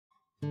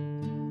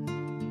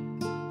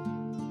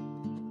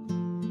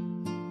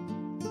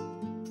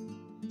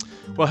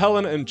Well,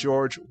 Helen and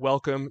George,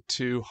 welcome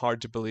to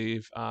Hard to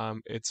Believe.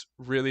 It's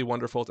really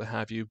wonderful to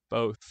have you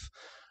both.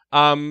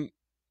 Um,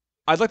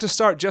 I'd like to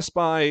start just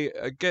by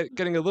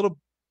getting a little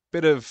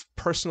bit of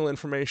personal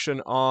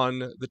information on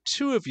the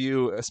two of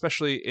you,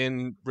 especially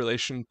in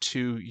relation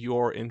to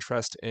your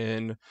interest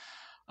in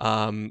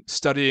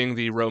studying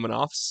the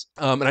Romanovs.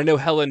 And I know,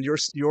 Helen,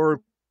 your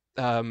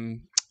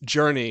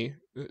journey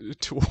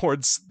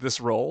towards this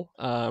role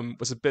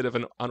was a bit of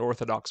an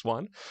unorthodox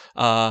one.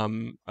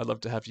 I'd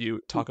love to have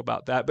you talk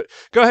about that. But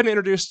go ahead and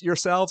introduce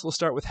yourselves. We'll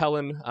start with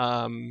Helen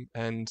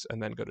and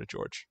then go to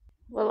George.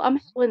 Well, I'm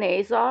Helen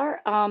Azar.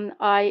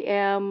 I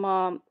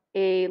am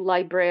a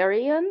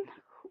librarian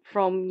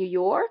from New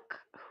York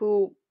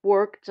who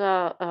worked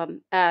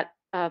at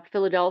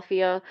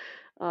Philadelphia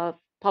uh,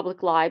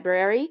 Public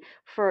Library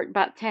for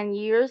about 10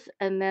 years,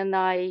 and then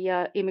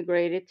I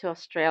immigrated to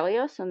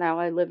Australia. So now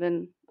I live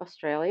in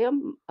Australia.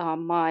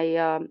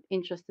 My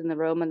interest in the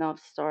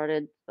Romanovs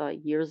started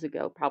years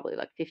ago, probably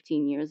like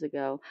 15 years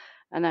ago,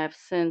 and I've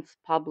since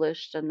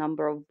published a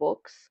number of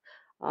books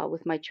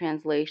with my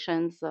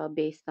translations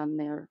based on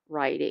their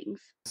writings.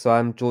 So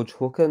I'm George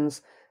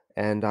Hawkins,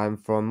 and I'm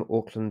from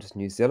Auckland,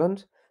 New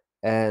Zealand.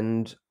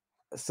 And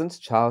since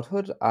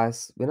childhood,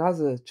 when I was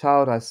a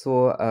child, I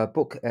saw a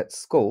book at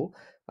school.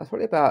 I was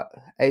probably about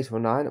 8 or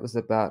 9. It was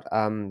about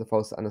the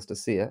false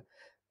Anastasia,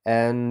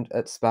 and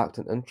it sparked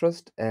an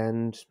interest.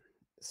 And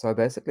so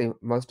basically,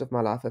 most of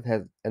my life, I've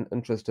had an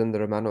interest in the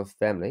Romanov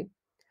family.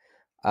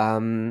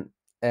 Um,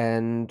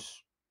 and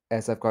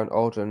as I've grown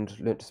older and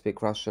learnt to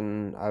speak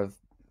Russian, I've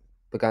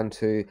begun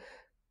to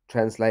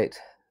translate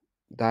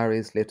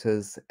diaries,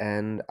 letters,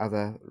 and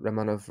other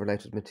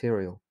Romanov-related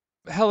material.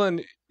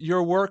 Helen,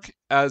 your work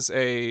as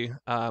a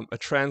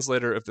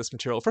translator of this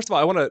material. First of all,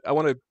 I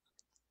want to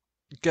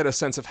get a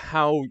sense of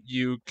how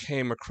you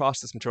came across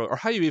this material or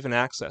how you even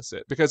access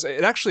it, because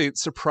it actually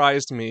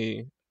surprised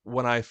me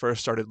when I first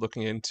started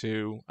looking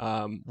into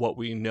what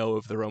we know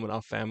of the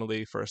Romanov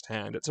family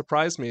firsthand. It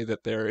surprised me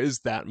that there is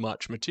that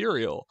much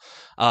material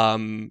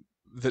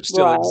that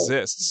still Right.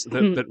 exists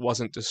that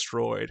wasn't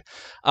destroyed.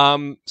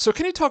 So,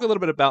 can you talk a little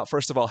bit about,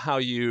 first of all, how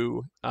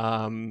you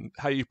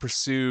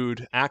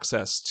pursued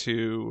access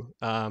to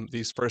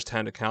these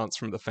firsthand accounts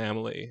from the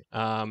family,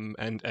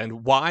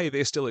 and why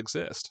they still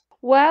exist?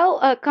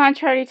 Well,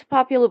 contrary to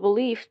popular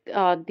belief,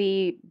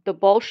 the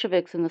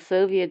Bolsheviks and the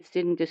Soviets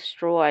didn't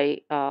destroy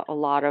a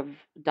lot of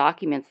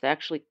documents. They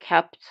actually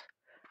kept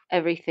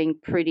everything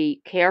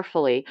pretty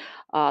carefully.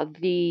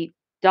 The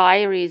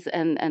diaries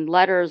and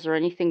letters or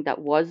anything that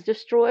was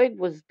destroyed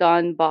was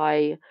done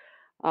by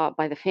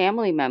the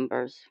family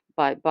members,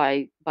 by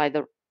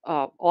the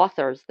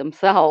authors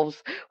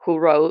themselves who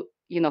wrote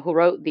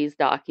these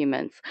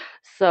documents.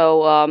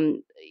 So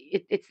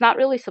it's not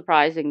really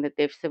surprising that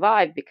they've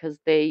survived because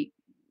they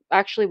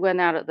actually went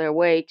out of their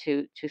way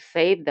to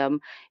save them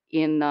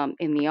in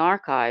the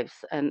archives,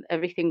 and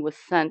everything was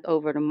sent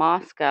over to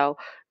Moscow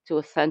to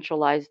a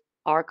centralized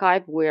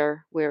archive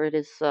where it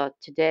is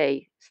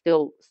today,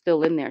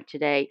 still in there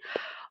today.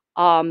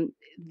 um,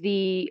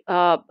 the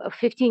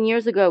 15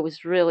 years ago it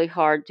was really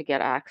hard to get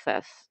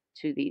access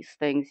to these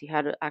things. You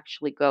had to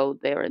actually go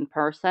there in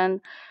person.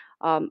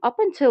 Up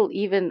until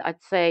even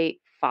I'd say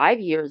 5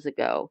 years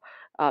ago,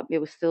 it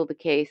was still the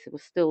case. It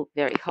was still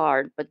very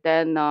hard. But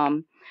then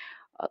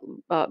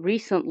uh,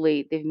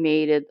 recently they've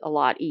made it a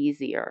lot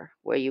easier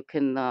where you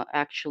can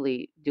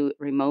actually do it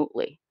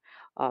remotely.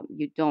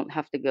 You don't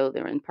have to go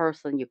there in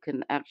person. You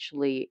can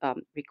actually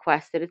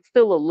request it. It's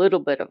still a little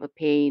bit of a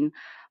pain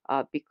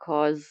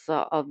because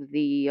of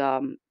the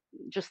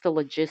just the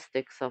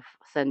logistics of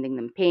sending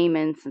them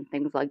payments and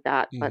things like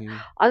that. But Hmm.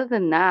 other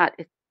than that,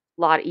 it's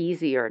a lot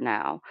easier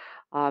now.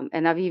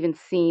 And I've even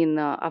seen,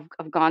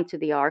 I've gone to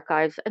the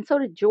archives, and so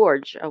did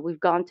George. We've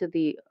gone to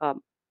the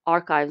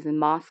archives in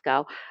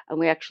Moscow, and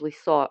we actually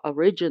saw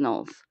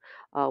originals.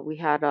 We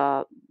had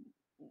a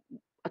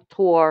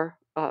tour,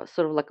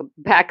 sort of like a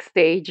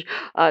backstage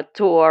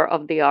tour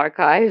of the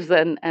archives,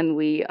 and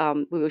we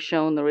were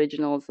shown the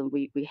originals, and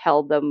we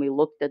held them, we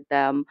looked at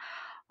them.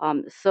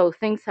 So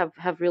things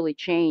have really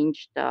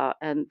changed,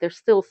 and there's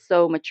still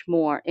so much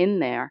more in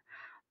there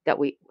that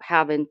we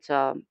haven't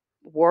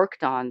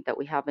worked on, that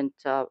we haven't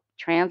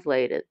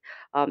translated.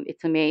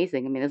 It's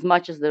amazing. I mean, as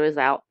much as there is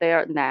out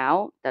there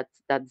now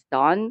that's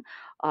done,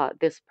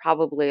 there's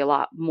probably a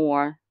lot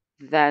more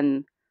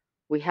than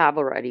we have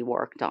already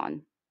worked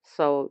on.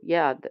 So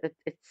yeah,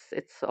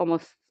 it's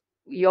almost,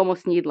 you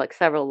almost need like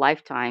several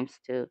lifetimes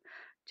to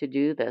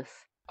do this.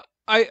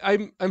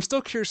 I'm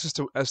still curious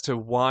as to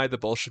why the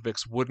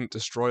Bolsheviks wouldn't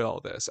destroy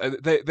all this.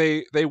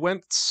 They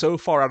went so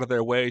far out of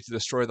their way to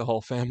destroy the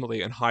whole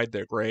family and hide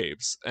their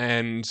graves,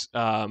 and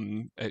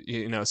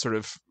sort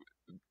of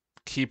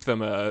keep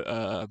them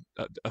a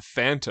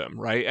phantom,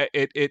 right? Right,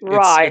 It's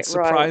right.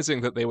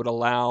 surprising that they would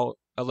allow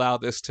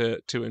this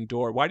to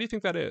endure. Why do you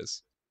think that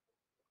is?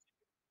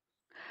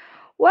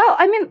 Well,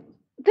 I mean,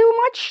 they were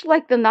much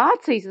like the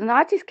Nazis. The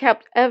Nazis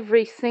kept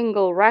every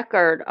single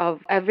record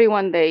of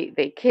everyone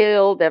they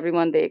killed,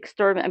 everyone they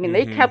exterminated. I mean,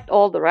 they Hmm. kept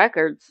all the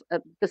records.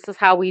 This is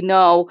how we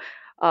know.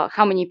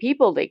 how many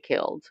people they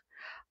killed.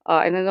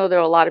 And I know there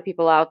are a lot of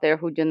people out there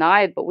who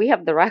deny it, but we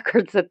have the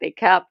records that they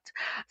kept.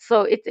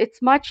 So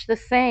it's much the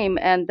same.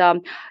 And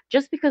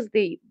just because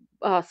the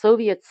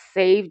Soviets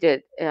saved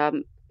it,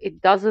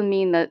 it doesn't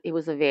mean that it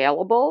was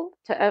available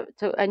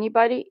to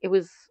anybody. It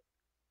was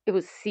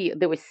sealed.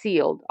 They were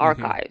sealed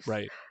archives.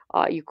 Right.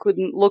 You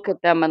couldn't look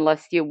at them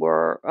unless you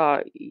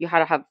had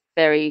to have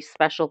very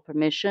special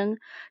permission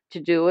to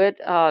do it.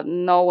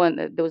 No one,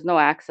 there was no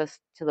access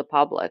to the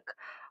public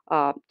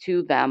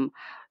to them.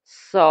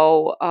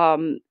 So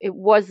it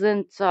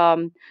wasn't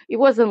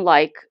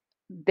like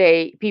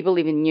people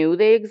even knew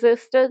they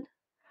existed.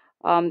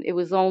 It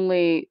was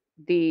only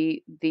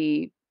the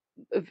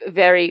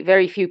very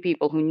very few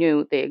people who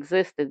knew they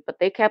existed, but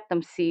they kept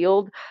them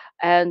sealed.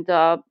 And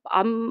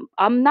I'm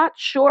not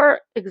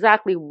sure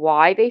exactly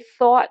why they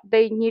thought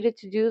they needed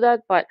to do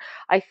that, but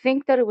I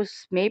think that it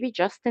was maybe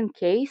just in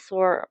case,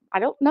 or I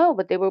don't know.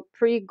 But they were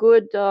pretty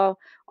good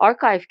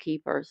archive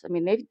keepers. I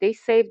mean, they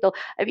saved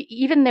I mean,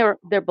 even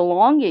their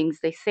belongings.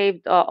 They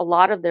saved a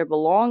lot of their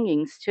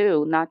belongings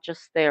too, not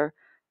just their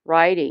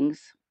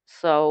writings.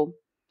 So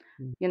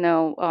you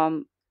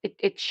know,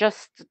 it's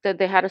just that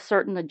they had a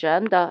certain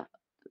agenda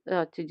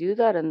to do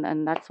that,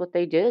 and that's what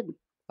they did.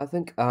 I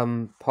think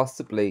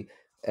possibly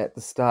at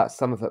the start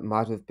some of it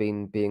might have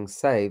been being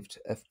saved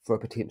for a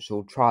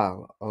potential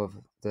trial of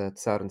the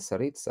Tsar and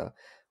Tsaritsa,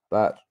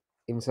 but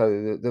even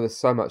so, there was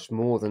so much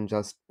more than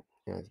just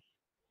you know,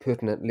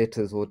 pertinent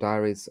letters or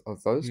diaries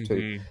of those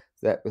two Hmm.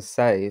 that was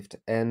saved.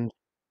 And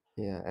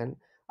yeah, and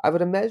I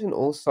would imagine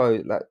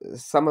also like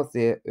some of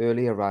their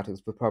earlier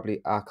writings were probably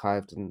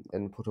archived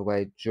and put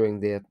away during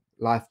their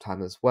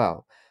lifetime as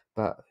well.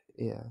 But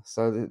yeah,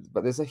 so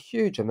but there's a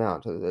huge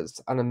amount.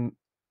 It's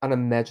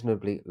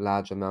unimaginably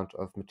large amount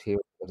of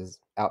material that is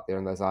out there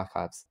in those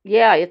archives.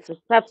 Yeah, it's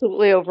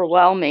absolutely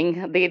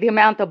overwhelming. The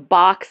amount of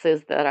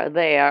boxes that are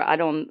there. I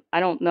don't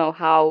know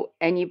how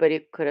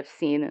anybody could have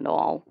seen it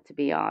all, to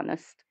be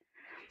honest.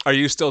 Are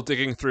you still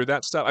digging through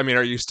that stuff? I mean,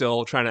 are you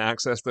still trying to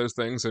access those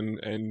things and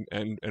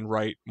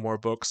write more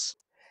books?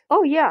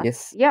 Oh yes,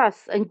 Yes.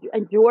 yes,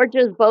 and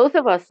George's both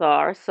of us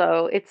are.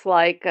 So it's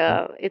like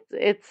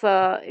it's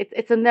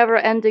a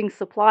never-ending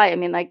supply. I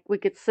mean, like we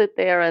could sit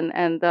there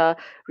and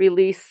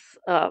release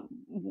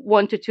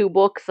 1 to 2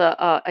 books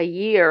a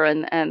year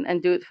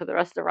and do it for the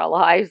rest of our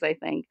lives. I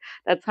think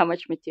that's how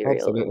much material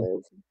Absolutely. there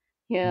is.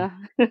 Yeah.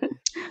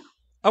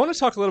 I want to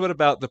talk a little bit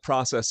about the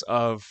process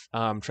of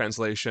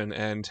translation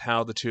and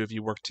how the two of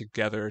you work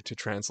together to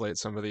translate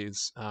some of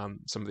these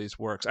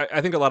works.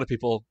 I think a lot of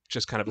people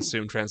just kind of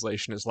assume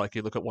translation is like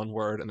you look at one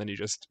word and then you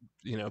just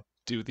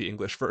do the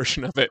English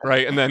version of it,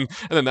 right? And then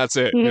that's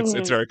it.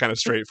 It's very kind of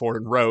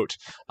straightforward and rote.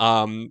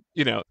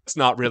 It's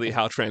not really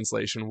how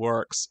translation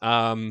works.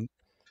 No.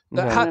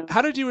 How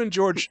No. did you and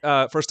George,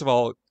 first of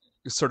all,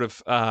 sort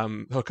of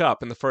hook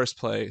up in the first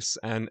place,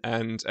 and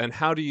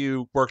how do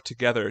you work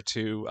together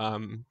to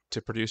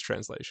produce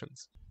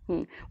translations?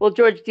 Hmm. Well,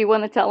 George, do you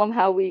want to tell them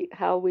how we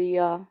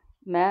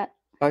met?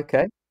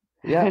 Okay.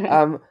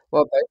 Yeah.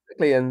 Well,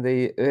 basically, in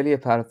the earlier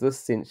part of this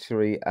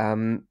century,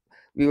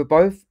 we were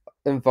both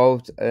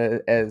involved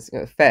as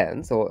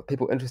fans or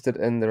people interested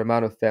in the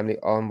Romanov family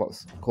on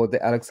what's called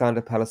the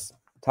Alexander Palace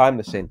time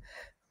machine,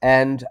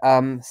 and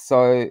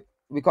so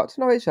we got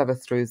to know each other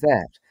through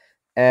that,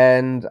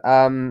 and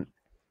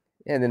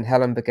and then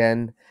Helen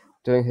began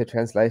doing her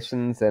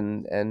translations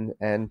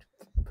and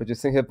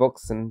producing her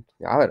books, and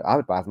I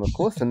would buy them, of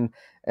course, and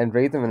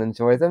read them and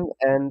enjoy them,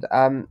 and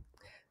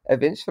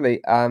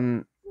eventually,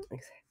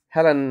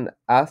 Helen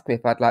asked me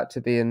if I'd like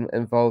to be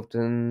involved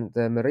in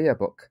the Maria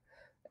book,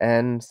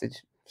 and said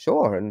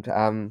sure. And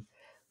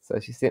so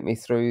she sent me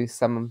through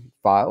some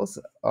files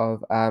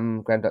of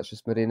Grand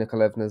Duchess Maria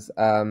Nikolaevna's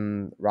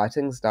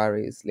writings,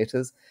 diaries,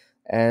 letters,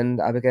 and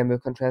I began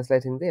work on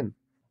translating them.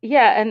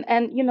 Yeah, and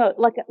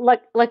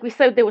like we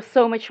said, there was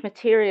so much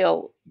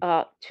material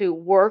to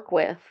work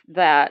with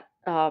that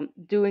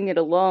doing it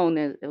alone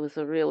it was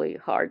a really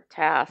hard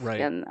task. Right.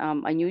 And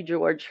I knew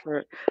George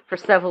for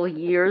several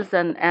years,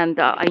 and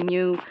I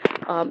knew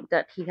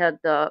that he had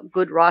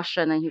good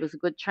Russian and he was a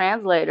good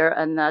translator,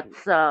 and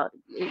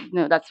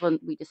that's when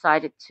we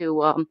decided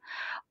to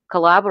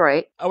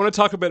collaborate. I want to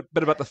talk a bit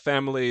about the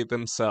family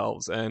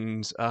themselves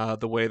and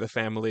the way the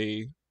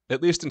family,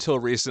 at least until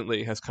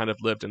recently, has kind of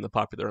lived in the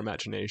popular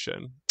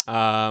imagination.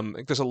 I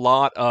think there's a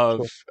lot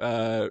of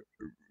Sure.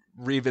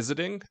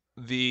 revisiting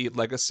the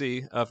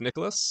legacy of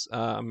Nicholas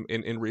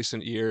in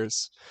recent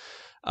years.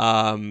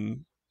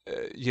 Um,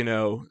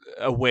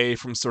 Away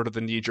from sort of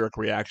the knee jerk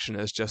reaction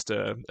as just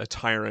a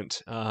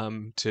tyrant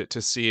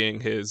to seeing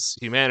his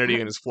humanity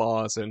and his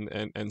flaws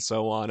and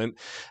so on.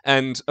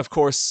 And of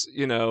course,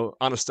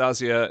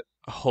 Anastasia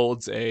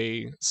holds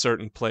a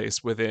certain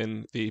place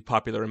within the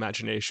popular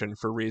imagination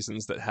for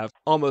reasons that have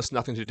almost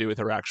nothing to do with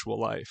her actual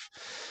life.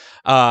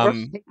 Right,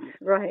 Um,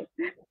 right.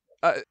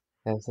 uh,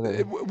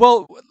 Absolutely.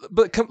 well,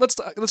 but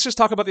let's just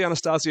talk about the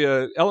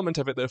Anastasia element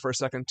of it though for a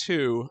second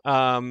too.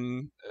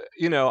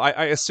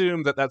 I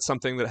assume that that's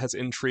something that has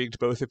intrigued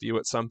both of you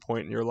at some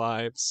point in your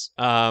lives.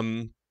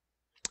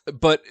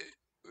 but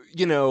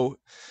you know,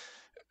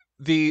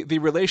 the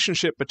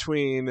relationship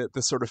between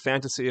the sort of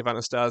fantasy of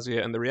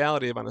Anastasia and the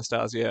reality of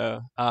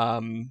Anastasia,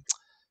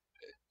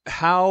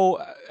 how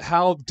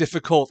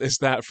difficult is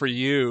that for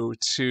you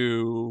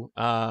to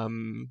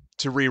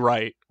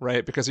rewrite,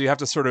 right? Because you have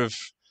to sort of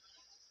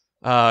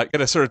got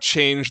to sort of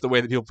change the way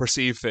that people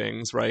perceive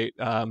things, right?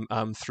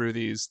 Through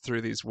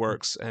these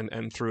works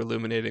and through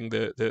illuminating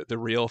the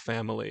real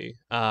family.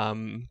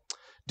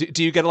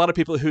 Do you get a lot of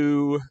people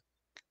who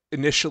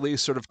initially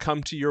sort of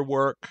come to your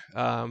work,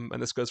 and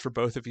this goes for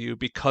both of you,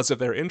 because of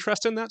their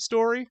interest in that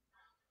story?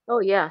 Oh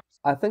yeah.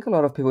 I think a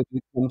lot of people do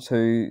come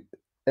to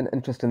an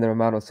interest in the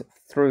Romanovs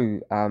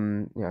through,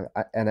 Anna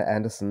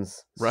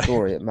Anderson's Right,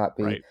 story. It might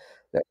be right.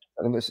 that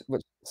something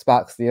which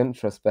sparks the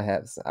interest,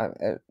 perhaps.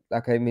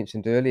 Like I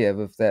mentioned earlier,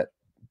 with that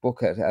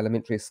book at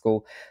elementary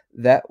school,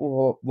 that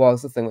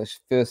was the thing which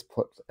first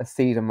put a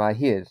seed in my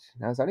head.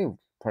 I was only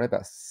probably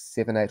about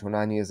 7, 8, or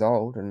 9 years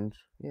old, and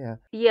yeah.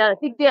 Yeah,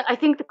 I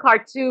think the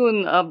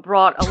cartoon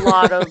brought a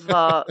lot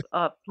of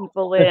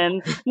people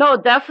in. No,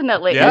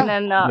 definitely. And Yeah.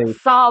 then Me.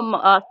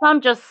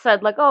 some just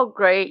said like, "Oh,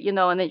 great,"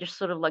 and they just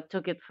sort of like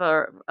took it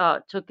for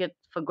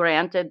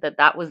granted that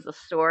that was the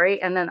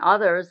story. And then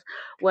others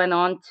went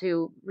on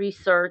to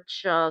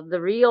research the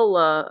real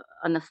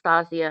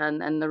Anastasia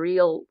and the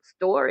real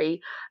story,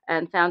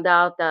 and found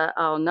out that,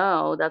 oh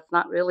no, that's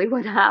not really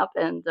what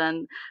happened.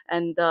 And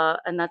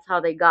that's how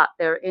they got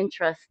their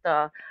interest.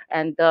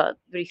 And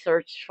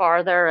researched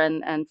farther,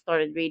 and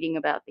started reading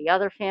about the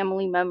other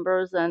family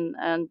members, and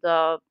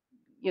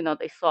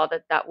they saw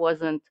that that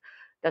wasn't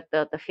that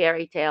the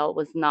fairy tale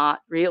was not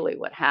really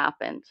what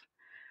happened.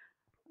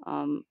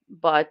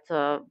 But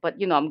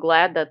I'm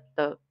glad that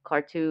the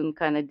cartoon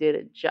kind of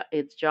did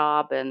its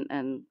job,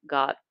 and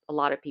got a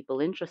lot of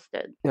people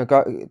interested.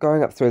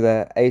 Growing up through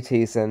the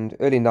 80s and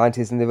early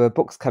 90s, and there were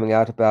books coming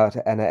out about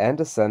Anna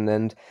Anderson,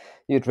 and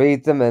you'd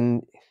read them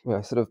and,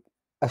 sort of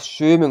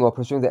assuming or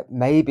presuming that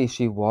maybe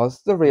she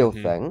was the real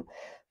Hmm. thing.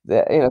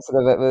 That,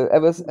 sort of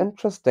it was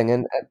interesting,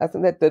 and I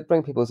think that did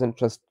bring people's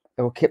interest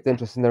or kept the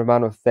interest in the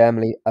Romanov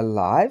family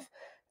alive.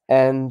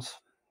 And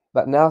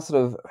but now,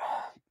 sort of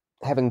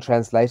having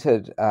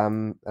translated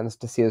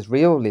Anastasia's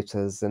real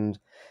letters and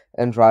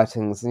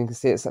writings, and you can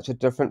see it's such a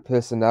different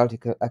personality,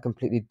 a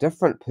completely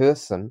different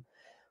person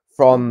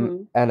from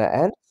Hmm. Anna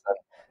Anderson,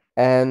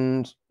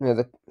 and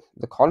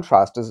the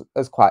contrast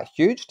is quite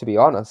huge, to be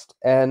honest.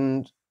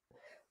 And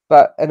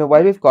but in a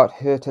way, Yeah. we've got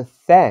her to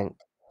thank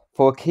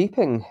for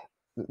keeping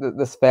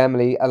this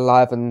family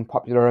alive in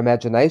popular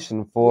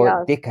imagination for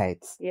Yes.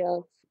 decades.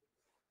 Yes.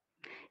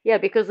 Yeah,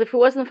 because if it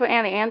wasn't for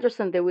Anna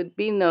Anderson, there would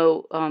be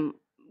no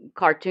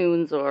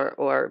cartoons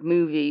or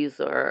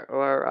movies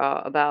or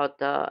about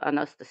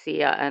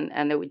Anastasia,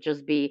 and it would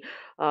just be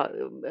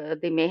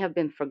they may have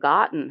been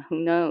forgotten. Who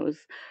knows?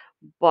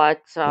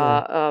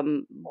 Yeah.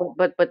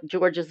 But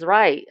George is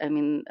right. I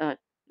mean,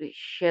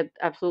 she had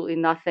absolutely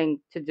nothing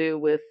to do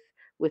with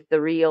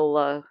the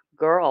real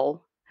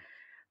girl.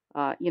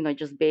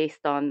 Just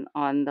based on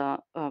the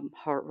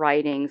her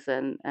writings,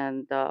 and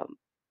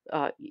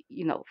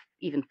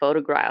even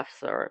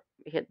photographs, or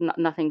it had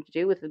nothing to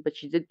do with it, but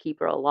she did keep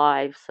her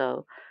alive.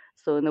 So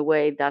in a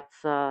way,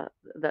 that's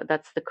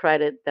the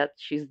credit that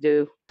she's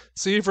due.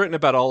 So you've written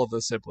about all of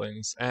the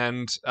siblings,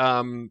 and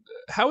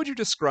how would you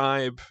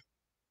describe,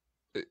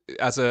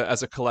 as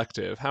a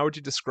collective, how would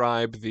you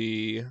describe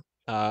the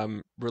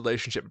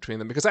relationship between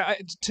them? Because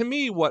to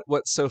me,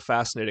 what's so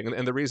fascinating,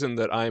 and the reason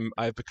that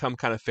I've become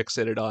kind of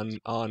fixated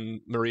on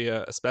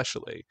Maria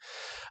especially,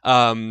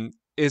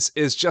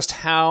 is just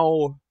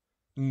how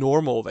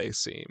normal they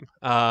seem,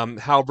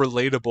 how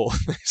relatable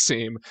they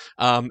seem,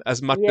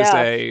 as much as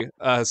Yes.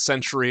 a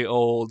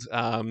century-old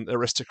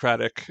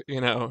aristocratic,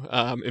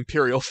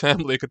 imperial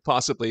family could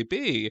possibly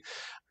be.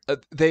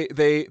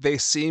 They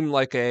seem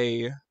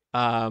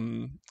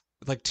um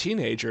like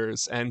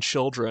teenagers and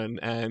children,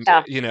 and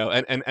Yeah.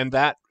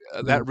 that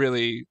Mm.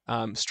 really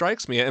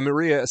strikes me. And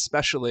Maria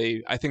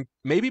especially, I think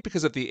maybe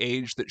because of the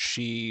age that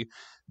she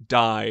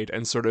died,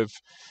 and sort of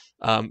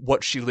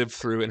what she lived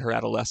through in her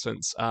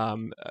adolescence,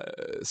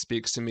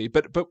 speaks to me.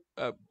 But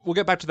we'll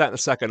get back to that in a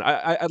second.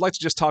 I'd like to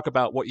just talk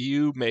about what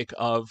you make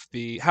of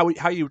the how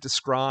you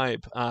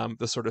describe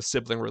the sort of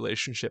sibling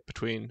relationship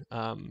between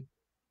the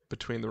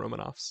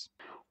Romanovs.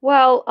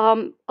 Well,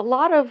 a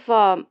lot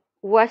of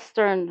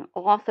Western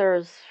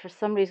authors, for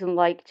some reason,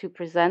 like to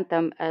present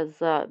them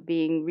as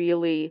being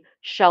really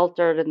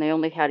sheltered, and they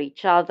only had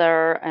each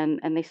other,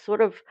 and they sort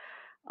of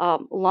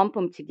lump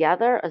them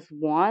together as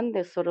one.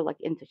 They're sort of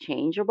like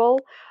interchangeable,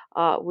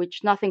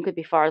 which nothing could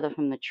be farther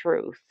from the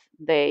truth.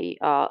 They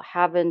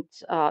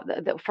haven't,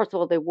 first of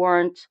all, they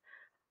weren't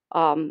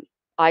um,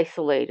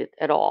 isolated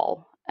at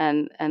all,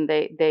 and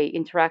they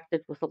interacted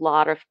with a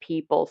lot of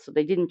people, so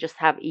they didn't just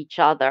have each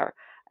other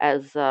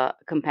as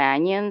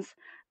companions.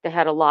 They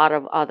had a lot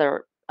of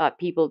other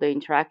people they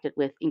interacted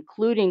with,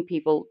 including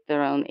people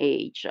their own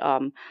age,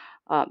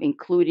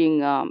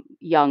 including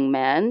young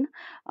men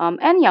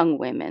and young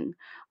women.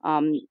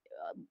 um,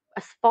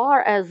 as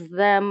far as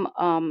them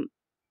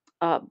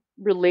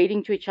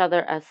relating to each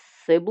other as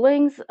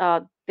siblings.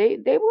 They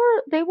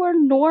were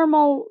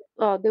normal.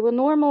 They were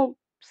normal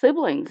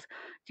siblings.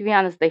 To be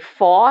honest, they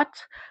fought.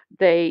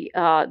 They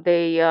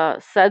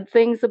said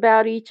things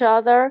about each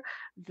other.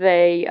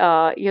 They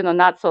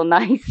not so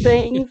nice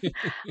things.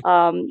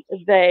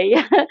 They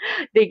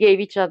they gave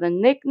each other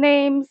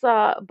nicknames,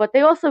 but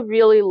they also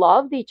really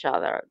loved each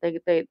other.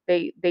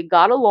 They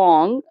got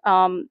along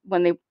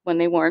when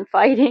they weren't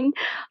fighting.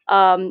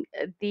 Um,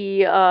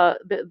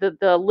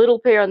 the little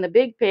pair and the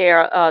big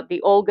pair,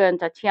 the Olga and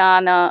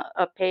Tatiana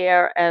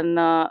pair, and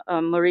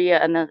Maria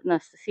and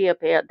Anastasia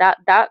pair.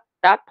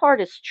 That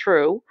part is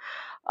true.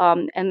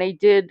 And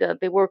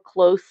they were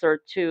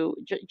closer to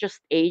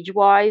just age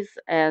wise,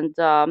 and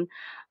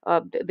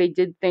they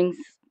did things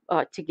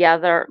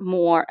together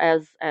more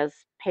as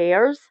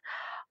pairs.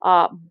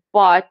 Uh,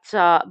 but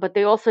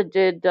they also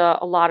did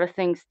a lot of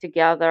things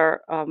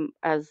together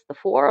as the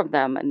four of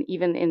them, and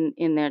even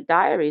in their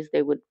diaries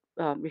they would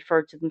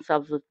refer to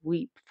themselves as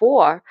 "we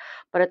four,"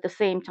 but at the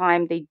same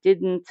time they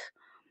didn't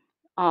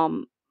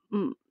um,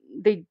 mm,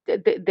 they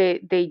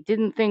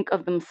didn't think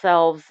of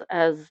themselves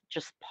as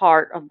just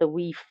part of the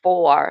 "we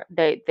four."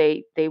 They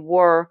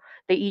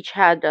each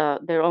had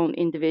their own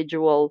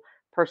individual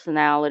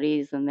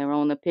personalities and their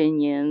own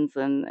opinions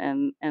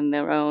and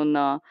their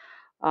own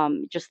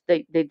just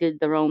they did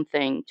their own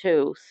thing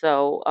too.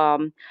 So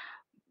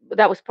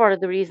that was part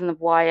of the reason of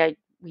why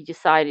we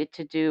decided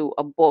to do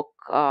a book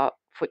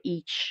for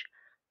each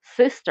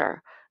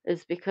sister,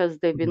 is because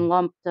they've been Mhm.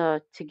 lumped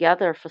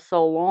together for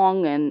so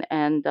long,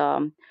 and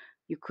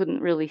you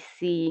couldn't really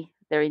see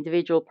their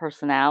individual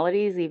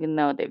personalities, even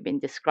though they've been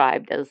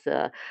described as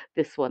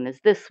this one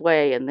is this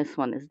way and this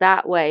one is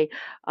that way.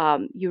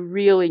 You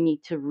really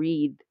need to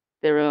read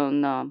their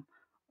own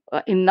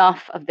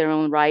enough of their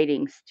own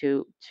writings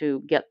to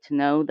get to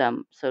know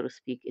them, so to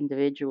speak,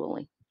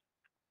 individually.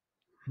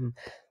 Mm.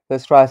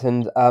 That's right.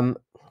 And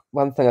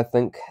one thing I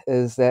think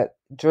is that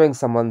during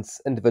someone's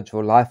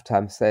individual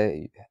lifetime,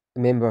 say a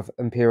member of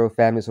imperial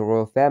families or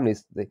royal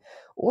families, the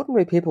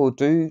ordinary people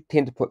do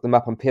tend to put them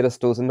up on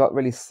pedestals and not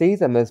really see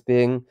them as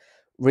being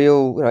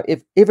real,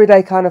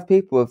 everyday kind of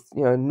people with,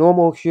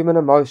 normal human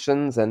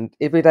emotions and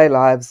everyday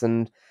lives,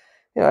 and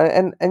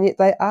and yet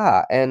they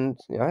are, and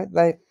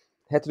they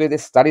had to do their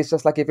studies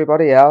just like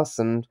everybody else,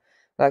 and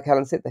like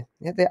Helen said, they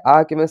had their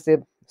arguments,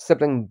 their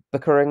sibling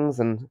bickerings,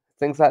 and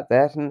things like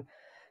that,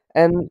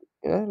 and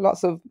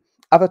lots of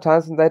other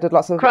times when they did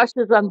lots of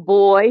Crushes on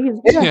boys.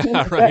 yeah,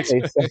 Yeah, right.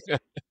 exactly. So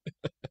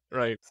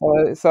Right.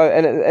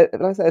 and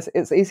like I say,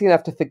 it's easy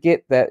enough to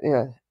forget that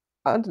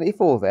underneath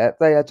all that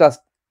they are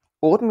just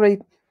ordinary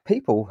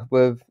people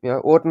with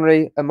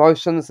ordinary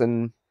emotions,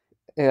 and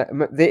their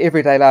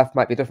everyday life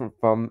might be different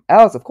from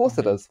ours, of course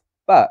it Hmm. is,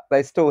 but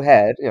they still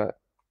had,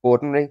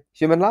 ordinary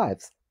human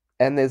lives.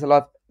 And there's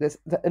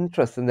the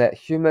interest in that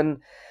human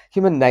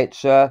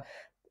nature,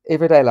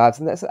 everyday lives,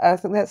 and I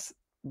think that's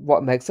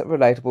what makes it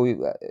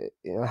relatable.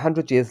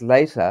 100 years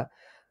later,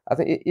 I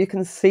think you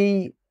can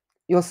see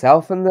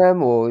yourself in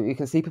them, or you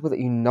can see people that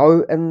you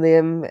know in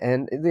them,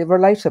 and they're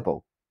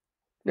relatable,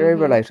 very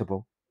Hmm.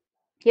 relatable.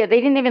 Yeah,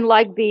 they didn't even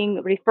like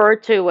being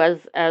referred to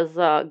as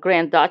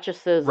Grand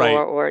Duchesses Right.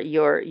 or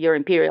your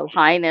Imperial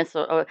Highness,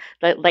 or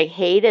they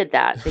hated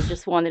that. They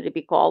just wanted to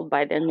be called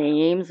by their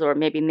names, or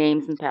maybe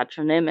names and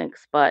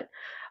patronymics. But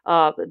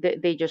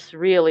they just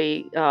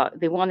really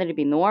they wanted to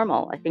be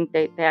normal. I think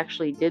they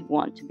actually did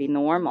want to be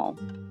normal,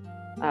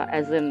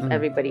 as in Mm.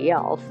 everybody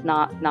else,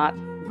 not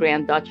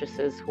Grand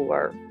Duchesses who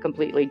were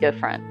completely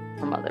different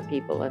from other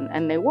people,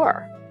 and they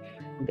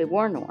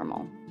were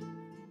normal.